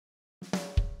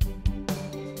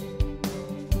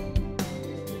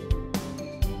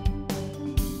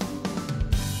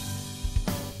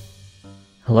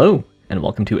Hello, and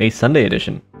welcome to a Sunday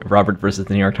edition of Robert versus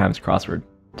the New York Times Crossword.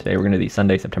 Today we're going to do the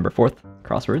Sunday, September 4th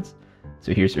crosswords.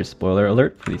 So here's your spoiler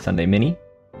alert for the Sunday mini.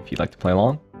 If you'd like to play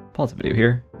along, pause the video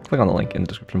here, click on the link in the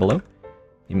description below.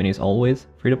 The mini is always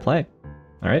free to play.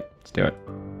 Alright, let's do it.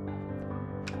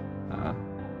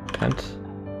 Pent.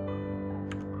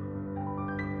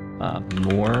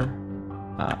 More.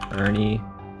 Ernie.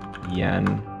 Yen.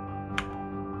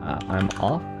 I'm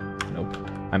off. Nope.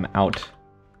 I'm out.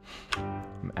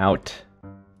 I'm out.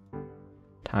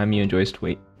 Time you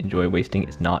enjoy wasting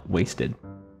is not wasted.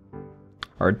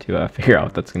 Hard to figure out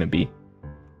what that's going to be.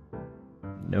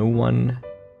 No one,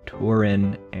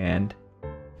 Turin, and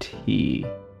T.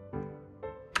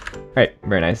 Alright,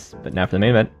 very nice. But now for the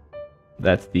main event.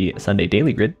 That's the Sunday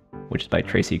Daily Grid, which is by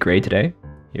Tracy Gray today.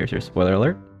 Here's your spoiler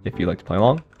alert. If you'd like to play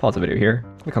along, pause the video here,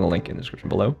 click on the link in the description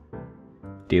below.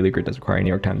 Daily Grid does require a New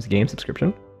York Times game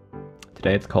subscription.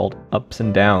 Today it's called Ups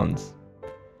and Downs.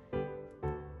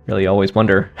 Really always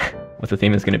wonder what the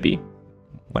theme is going to be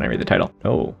when I read the title.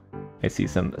 Oh, I see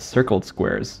some circled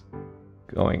squares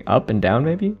going up and down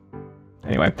maybe?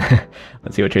 Anyway,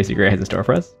 let's see what Tracy Gray has in store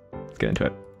for us. Let's get into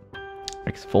it.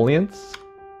 Exfoliants,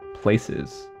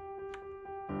 places,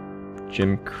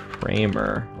 Jim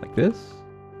Cramer, like this.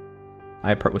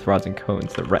 Eye part with rods and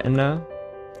cones, the retina,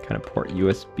 kind of port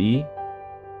USB.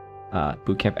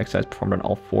 Bootcamp exercise performed on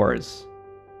all fours.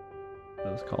 What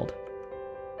are those called?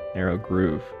 Narrow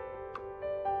groove.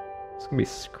 It's gonna be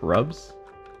Scrubs.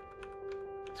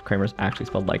 This Kramer's actually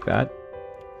spelled like that.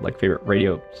 Like favorite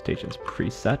radio stations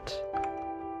preset.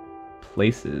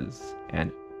 Places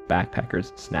and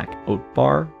Backpackers snack oat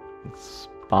bar and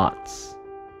spots.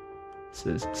 This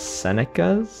is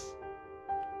Seneca's.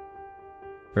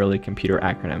 Early computer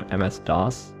acronym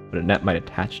MS-DOS, but a net might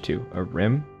attach to a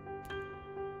rim.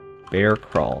 Bear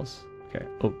crawls. Okay,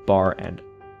 oat bar and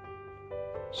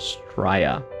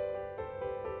Strya.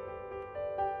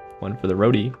 One for the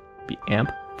roadie, be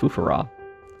Amp Fufara.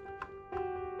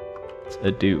 It's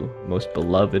Adieu, most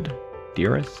beloved,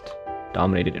 dearest,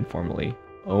 dominated informally,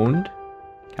 owned.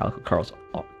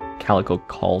 Calico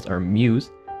calls are muse,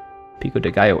 pico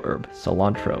de gallo herb,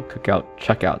 cilantro, cookout,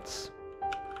 checkouts.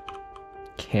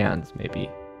 Cans, maybe.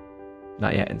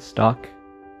 Not yet in stock.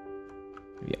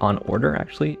 Maybe on order,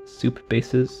 actually. Soup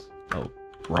bases. Oh,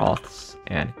 broths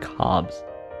and cobs.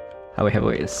 Highway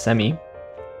Heavyweight is semi.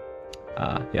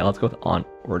 Yeah, let's go with on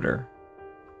order.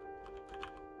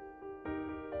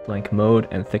 Blank mode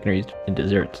and thickener used in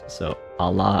desserts. So,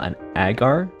 a la an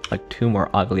agar, like two more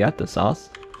agliata sauce.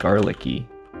 Garlicky.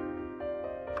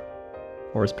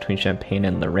 Or is between Champagne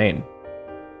and Lorraine.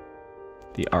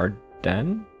 The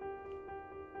Ardennes?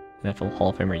 NFL Hall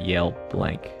of Famer Yale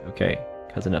blank. Okay,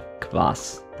 cousin of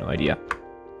kvass. No idea.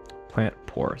 Plant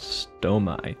pore.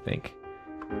 Stoma, I think.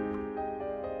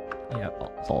 Yeah,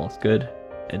 all is good.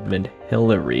 Edmund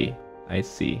Hillary. I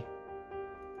see.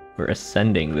 We're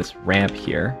ascending this ramp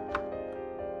here.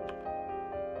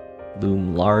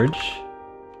 Loom large.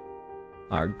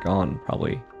 Argon,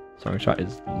 probably. Song shot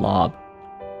is lob.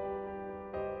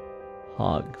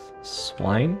 Hogs.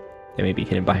 Swine? They may be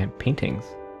hidden behind paintings.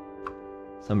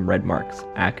 Some red marks,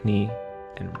 acne,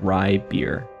 and rye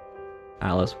beer.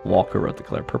 Alice Walker wrote the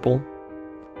color purple.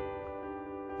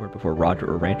 Word before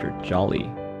Roger or Rancher, jolly.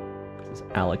 This is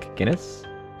Alec Guinness.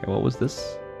 Okay, what was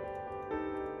this?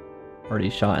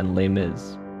 Already shot in Les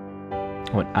Mis.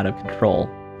 Went out of control.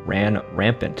 Ran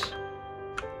rampant.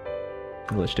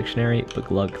 English dictionary,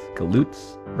 beglugs,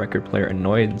 galoots, record player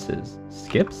annoyances,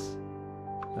 skips?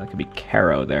 That could be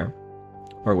Caro there.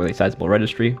 Or with a sizable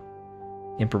registry.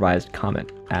 Improvised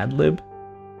comment. Ad-lib.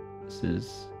 This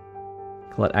is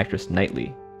Colette actress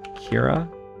Knightley. Kira.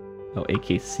 Oh,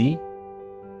 AKC.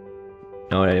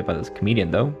 No idea about this comedian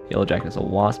though. Yellowjacket is a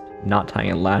wasp, not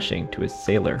tying and lashing to his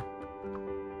sailor.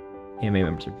 AMA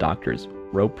members are doctors.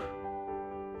 Rope.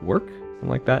 Work? Something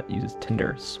like that. Uses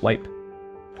Tinder. Swipe.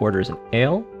 Porter's an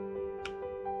ale.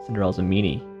 Cinderella's a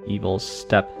meanie. Evil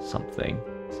step something.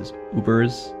 This is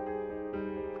Uber's.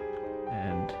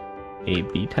 And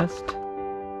A-B test.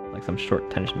 Like some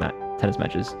short tennis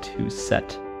matches to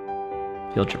set.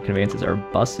 Field trip conveyances are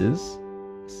buses.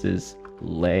 This is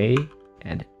lay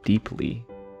and deeply.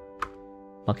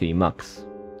 Muckety mucks.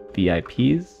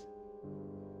 VIPs.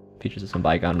 Features of some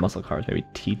bygone muscle cars, maybe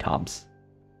T-tops.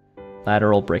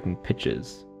 Lateral breaking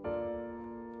pitches.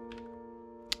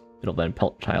 Middleman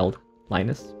pelt child.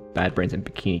 Linus. Bad brains and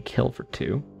bikini kill for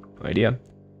 2. No idea.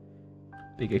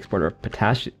 Big exporter of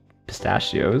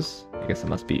pistachios. I guess it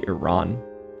must be Iran.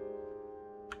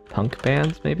 Punk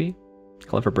bands, maybe?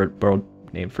 Clever bird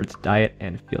named for its diet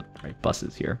and field right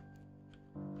buses here.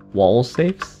 Wall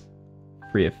safes?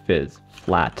 Free of fizz.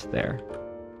 Flat there.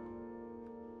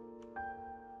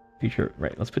 Future,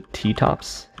 right, let's put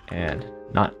T-tops and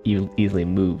not easily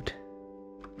moved.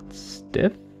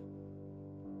 Stiff?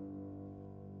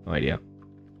 No idea.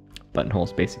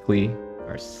 Buttonholes basically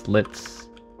are slits.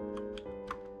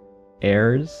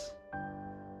 Airs.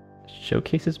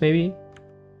 Showcases maybe?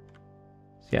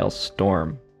 Seattle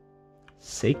Storm.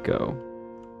 Seiko.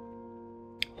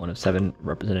 1 of 7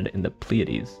 represented in the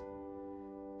Pleiades.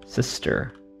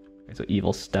 Sister. Okay, so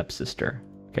evil stepsister.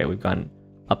 Okay, we've gone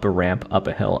up a ramp, up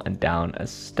a hill, and down a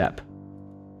step.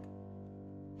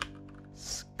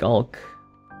 Skulk.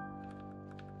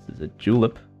 This is a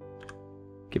julep.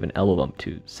 Give an elbow bump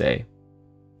to say.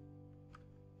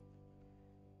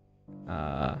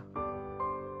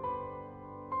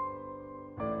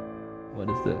 What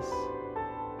is this?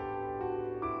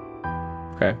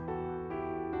 Okay.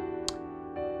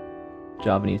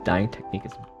 Javanese dyeing technique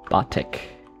is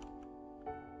batik.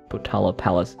 Potala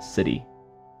Palace City.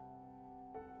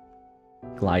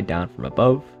 Glide down from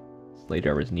above. Sleigh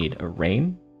drivers need a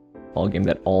rain. Ball game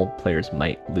that all players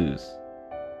might lose.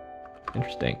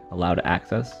 Interesting. Allow to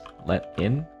access. Let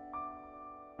in.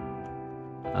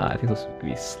 I think this would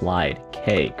be slide.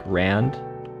 K. Grand.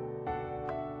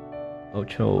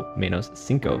 Ocho menos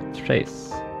cinco.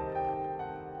 Tres.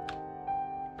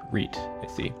 Greet. I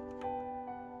see.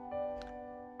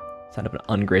 Sound of an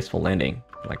ungraceful landing.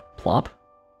 Like plop.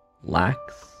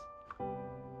 Lax.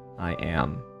 I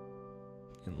am.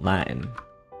 In Latin.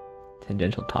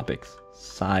 Tangential topics.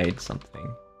 Side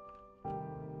something.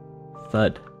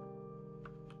 Thud.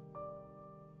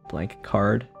 Blank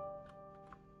card.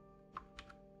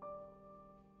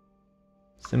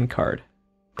 SIM card.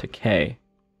 To K.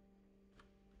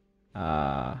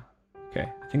 Okay.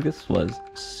 I think this was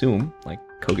sum, like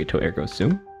cogito ergo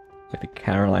sum. Like the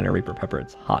Carolina Reaper pepper,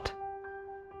 it's hot.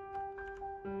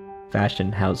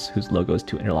 Fashion house whose logo is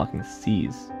two interlocking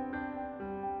C's.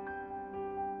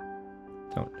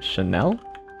 So, Chanel.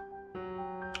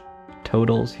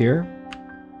 Totals here.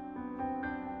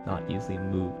 Not easily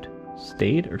moved.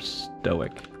 Stayed or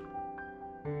stoic?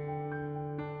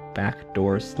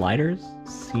 Backdoor sliders?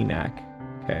 CNAC.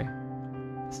 Okay.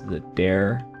 This is a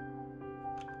dare.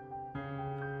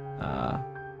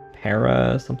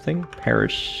 Para something?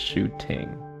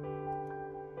 Parachuting.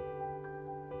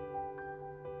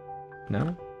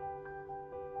 No?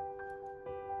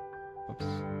 Oops.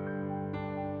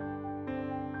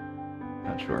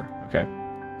 Not sure. Okay.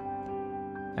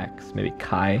 X. Maybe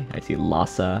Kai. I see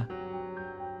Lhasa.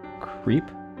 Creep.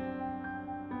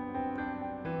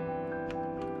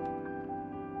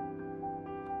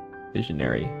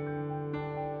 Visionary.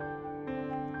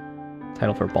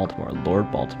 Title for Baltimore.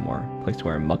 Lord Baltimore. Place to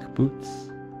wear muck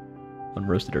boots.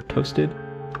 Unroasted or toasted.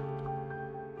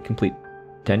 Complete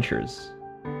dentures.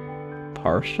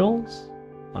 Partials?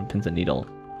 On pins and needle.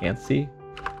 Antsy.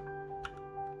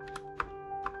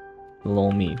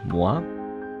 Lomi. Moi.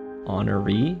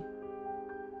 Honoree.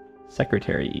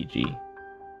 Secretary, e.g.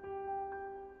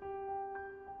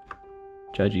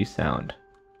 Judgy sound.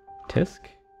 Tisk.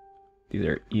 These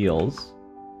are eels.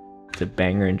 It's a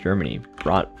banger in Germany.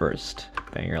 Bratwurst.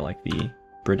 Banger like the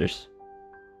British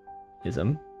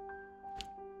ism.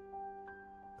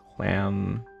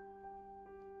 Clam.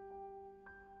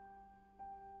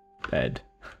 Bed.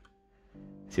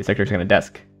 See a secretary's on a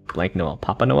desk. Blank Noel.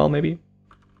 Papa Noel, maybe?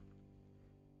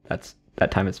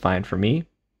 That time is fine for me.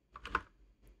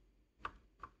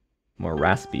 More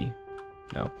raspy.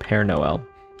 No, Père Noel.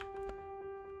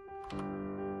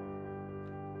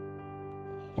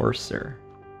 Horser.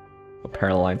 What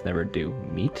parallel lines never do.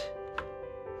 Meat.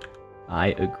 I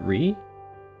agree.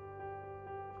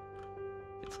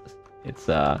 It's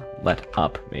let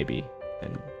up maybe.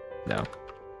 And no.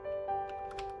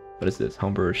 What is this?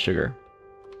 Homebrewer sugar.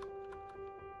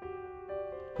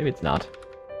 Maybe it's not.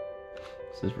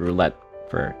 This is roulette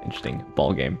for interesting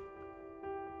ball game.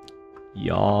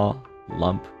 Yaw.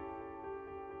 Lump.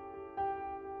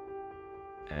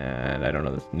 And I don't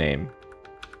know this name.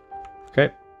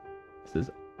 Okay. This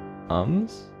is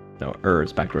no,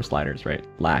 ers, backdoor sliders, right?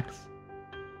 Lax.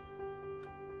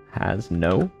 Has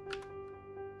no.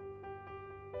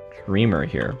 Dreamer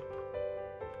here.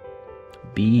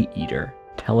 Bee eater.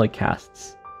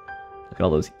 Telecasts. Look at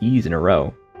all those E's in a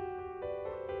row.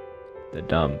 The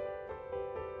dumb.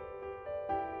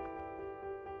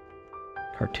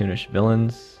 Cartoonish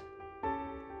villains.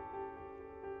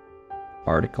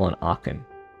 Article and Aachen.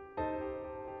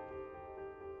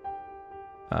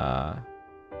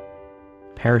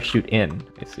 Parachute in.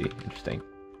 I see. Interesting.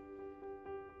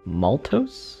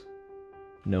 Maltose?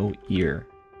 No ear.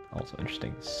 Also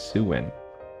interesting. Suin.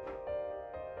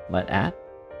 Let at?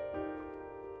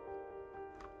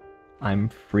 I'm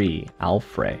free.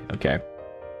 Alfrey. Okay.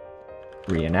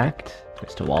 Reenact.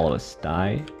 Mr. Wallace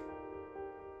die.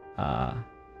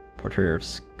 Portrait of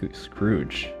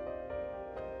Scrooge.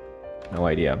 No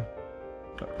idea.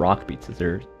 But rock, beat,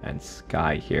 scissors, and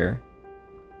sky here.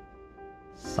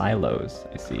 Silos,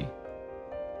 I see.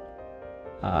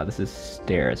 This is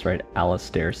stairs, right?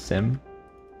 Alistair Sim.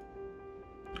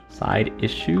 Side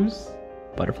issues.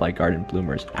 Butterfly Garden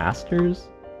Bloomers Asters.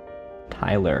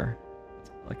 Tyler.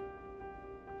 Like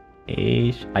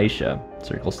Aisha.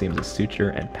 Circle seems a suture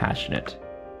and passionate.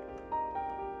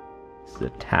 This is a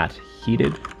tat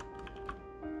heated.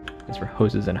 This for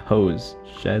hoses and hose.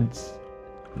 Sheds.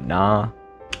 Nah.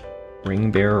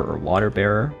 Ring bearer or water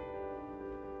bearer.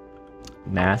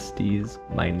 Nasties,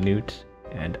 minute,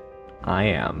 and I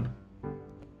am.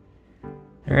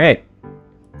 Alright.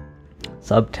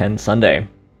 Sub 10 Sunday.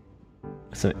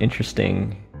 Some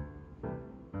interesting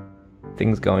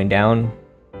things going down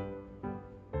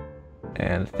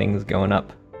and things going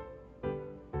up.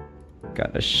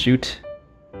 Got a chute,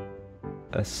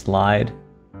 a slide,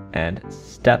 and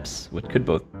steps, which could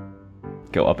both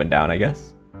go up and down, I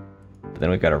guess. But then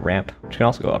we've got a ramp, which can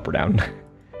also go up or down.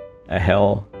 A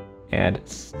hill, and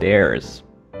stairs.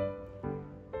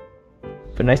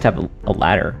 But nice to have a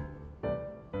ladder.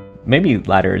 Maybe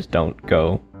ladders don't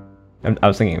go... I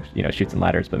was thinking, you know, chutes and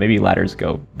ladders, but maybe ladders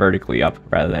go vertically up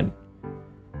rather than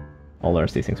all the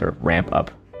rest of these things sort of ramp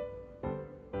up.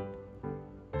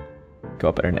 Go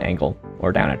up at an angle,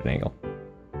 or down at an angle.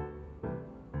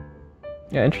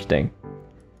 Yeah, interesting.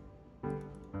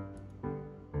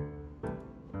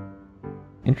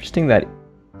 Interesting that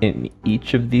in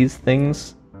each of these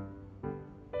things,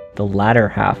 the latter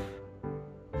half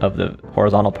of the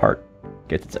horizontal part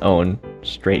gets its own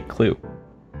straight clue.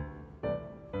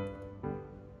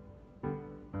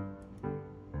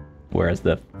 Whereas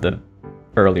the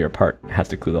earlier part has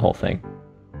to clue the whole thing.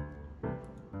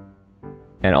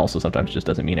 And also sometimes just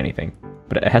doesn't mean anything.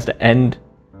 But it has to end,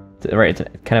 right, it's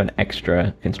kind of an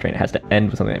extra constraint. It has to end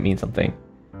with something that means something.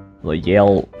 The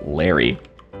Yale Larry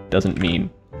doesn't mean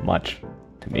much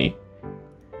to me.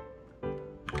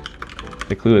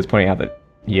 The clue is pointing out that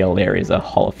Yale Larry is a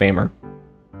Hall of Famer.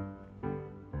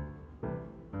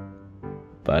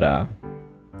 But,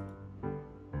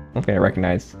 okay, I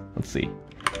recognize, let's see.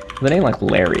 The name like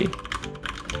Larry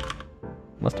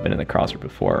must have been in the crossword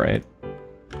before, right?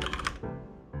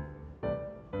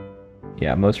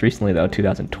 Yeah, most recently though,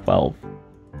 2012.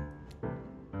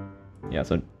 Yeah,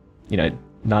 so, you know,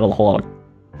 not a whole lot of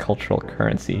cultural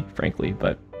currency, frankly,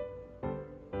 but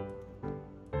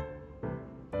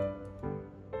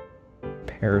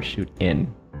parachute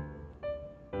in.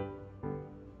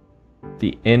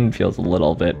 The in feels a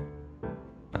little bit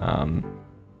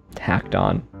tacked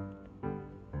on.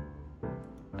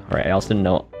 Alright, I also didn't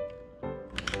know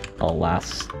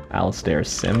Alistair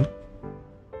Sim.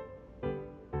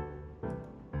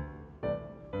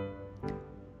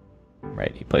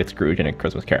 Right, he played Scrooge in A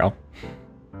Christmas Carol.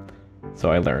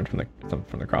 So I learned from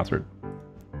the crossword.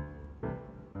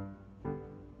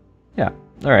 Yeah,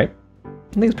 alright. I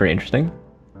think it's pretty interesting.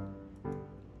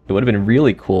 It would have been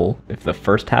really cool if the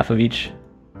first half of each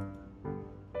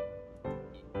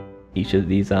of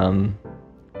these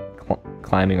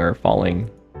climbing or falling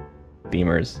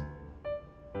beamers,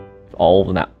 if all of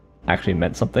them that actually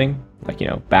meant something, like, you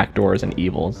know, backdoors and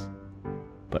evils,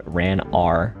 but ran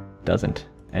R doesn't,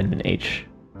 end in H,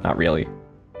 not really.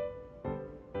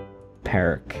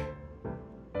 Peric,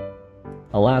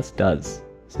 alas, does.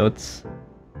 So it's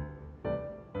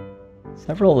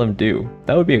several of them do.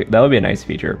 That would be a nice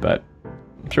feature, but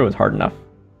I'm sure it was hard enough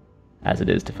as it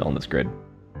is to fill in this grid.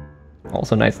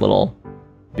 Also, nice little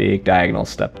big diagonal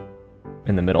step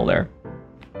in the middle there.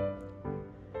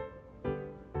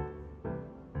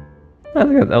 I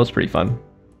think that was pretty fun.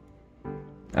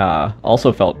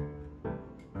 Also felt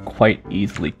quite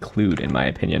easily clued, in my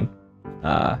opinion.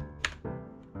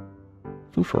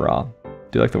 Foofara.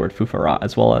 Do like the word foofara,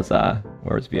 as well as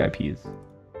where's VIPs?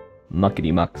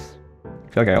 Muckety mucks. I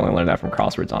feel like I only learned that from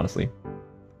crosswords, honestly.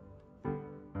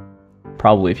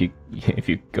 Probably if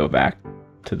you go back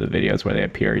to the videos where they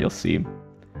appear, you'll see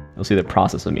the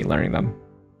process of me learning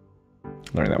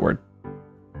that word.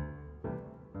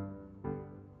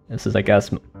 This is, I guess,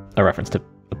 a reference to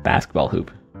a basketball hoop.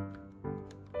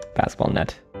 Basketball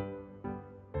net.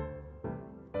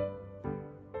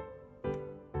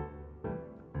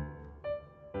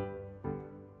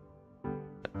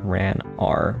 Ran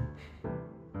R.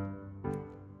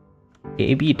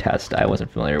 A/B test I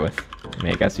wasn't familiar with. I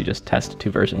mean, I guess you just test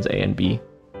two versions, A and B.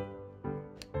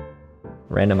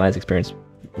 Randomized experience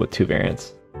with two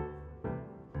variants.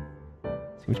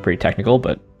 Seems pretty technical,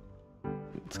 but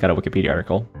it's got a Wikipedia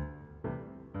article.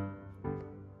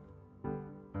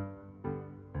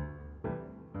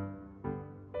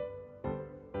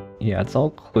 Yeah, it's all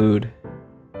clued.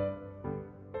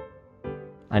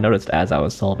 I noticed as I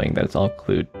was solving that it's all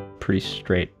clued pretty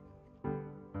straight.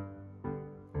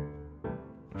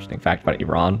 Interesting fact about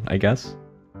Iran, I guess.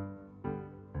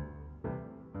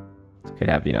 It could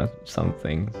have, you know, some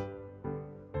things.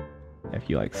 If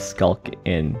you like skulk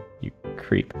in, you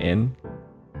creep in.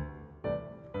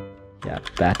 Yeah,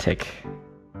 batik.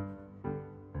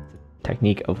 It's a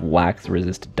technique of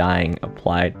wax-resist dyeing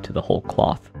applied to the whole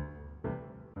cloth.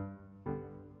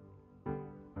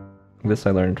 This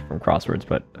I learned from Crosswords,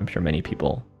 but I'm sure many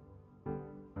people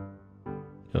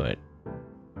know it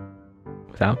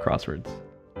without Crosswords.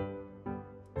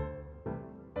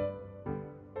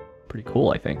 Pretty cool,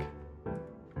 I think.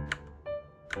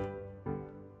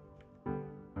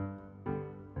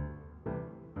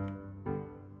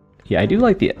 Yeah, I do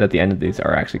like that the end of these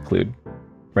are actually clued,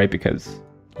 right? Because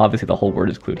obviously the whole word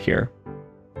is clued here.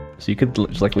 So you could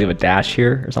just like leave a dash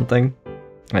here or something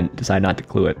and decide not to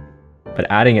clue it. But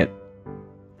adding it,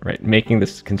 right, making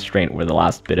this constraint where the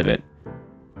last bit of it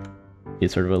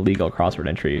is sort of a legal crossword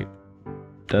entry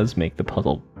does make the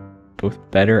puzzle both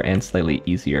better and slightly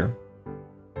easier.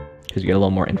 Because you get a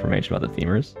little more information about the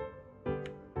themers.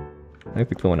 I like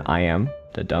the clue in I am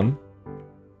to dumb.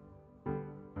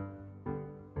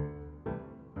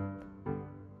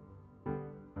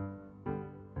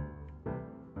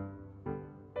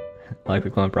 I like the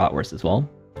clue in bratwurst as well.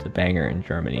 It's a banger in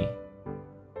Germany.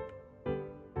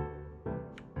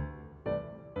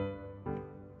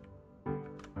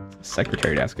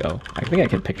 Secretary desk. Oh, I think I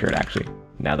can picture it actually,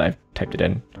 now that I've typed it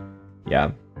in.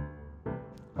 Yeah. I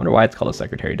wonder why it's called a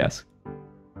secretary desk.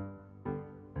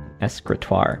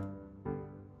 Escritoire.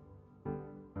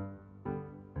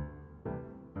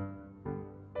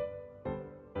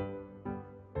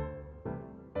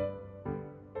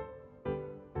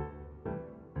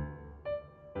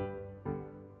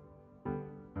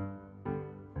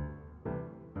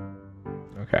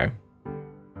 Okay.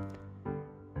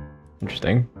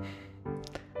 Interesting.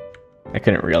 I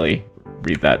couldn't really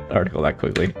read that article that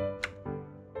quickly,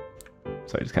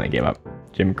 so I just kind of gave up.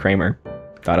 Jim Kramer.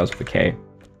 Thought it was with a K.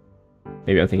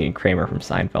 Maybe I'm thinking Kramer from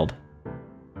Seinfeld.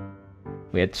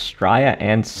 We had stria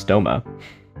and stoma,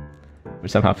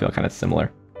 which somehow feel kind of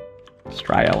similar.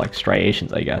 Stria, like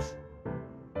striations, I guess.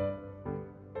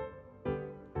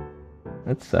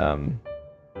 That's,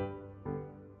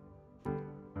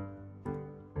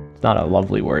 it's not a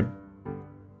lovely word.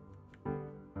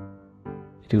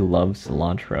 I do love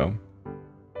cilantro.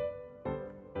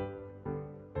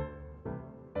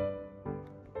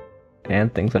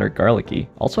 And things that are garlicky.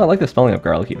 Also, I like the spelling of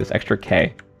garlicky, this extra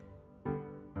K.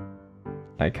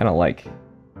 I kind of like.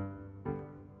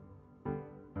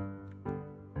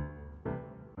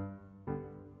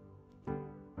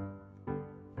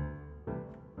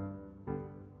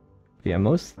 Yeah,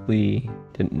 mostly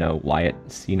didn't know Wyatt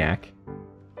Cenac.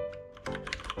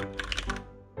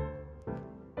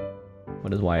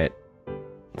 What is Wyatt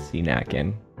Cenac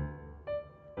in?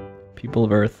 People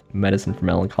of Earth, Medicine for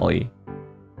Melancholy,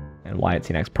 and Wyatt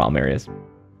Cenac's Problem Areas.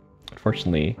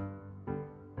 Unfortunately,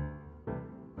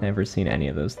 never seen any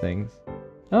of those things.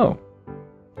 Oh,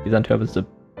 he's on 2 episodes of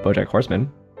BoJack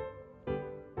Horseman,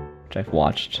 which I've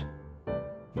watched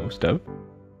most of.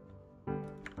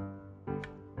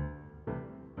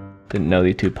 Didn't know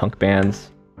the 2 punk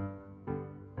bands.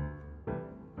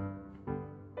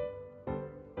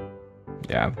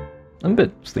 Yeah, I'm a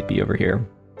bit sleepy over here.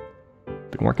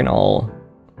 Been working all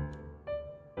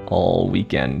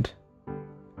weekend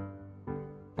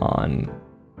on.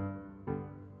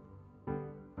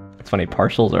 It's funny,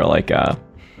 partials are like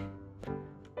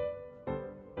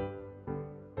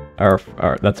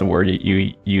that's a word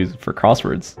you use for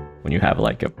crosswords when you have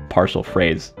like a partial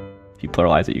phrase. If you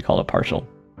pluralize it, you call it a partial.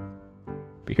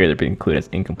 But here they're being included as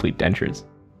incomplete dentures,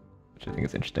 which I think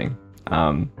is interesting.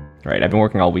 Right, I've been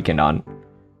working all weekend on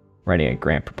writing a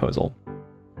grant proposal,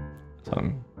 so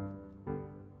I'm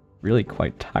really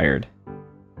quite tired,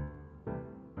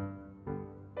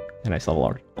 and I still have a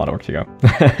lot of work to go.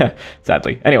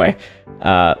 Sadly. Anyway,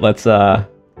 let's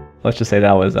just say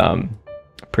that was a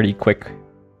pretty quick,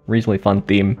 reasonably fun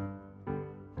theme,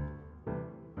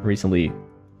 reasonably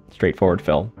straightforward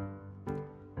fill,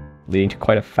 leading to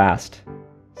quite a fast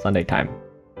Sunday time.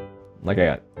 Like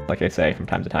I say from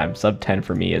time to time, sub 10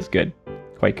 for me is good,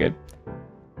 quite good.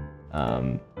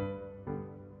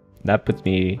 That puts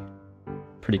me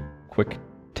pretty quick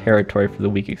territory for the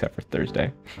week, except for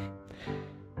Thursday.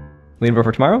 Leading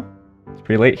for tomorrow? It's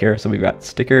pretty late here, so we've got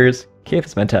stickers,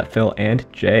 KFS Menta, Phil,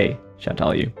 and Jay. Shout out to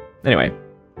all you. Anyway,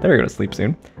 better go to sleep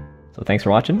soon. So thanks for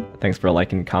watching, thanks for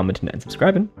liking, commenting, and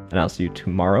subscribing, and I'll see you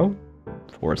tomorrow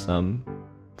for some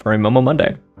for a Momo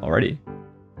Monday already.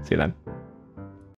 See you then.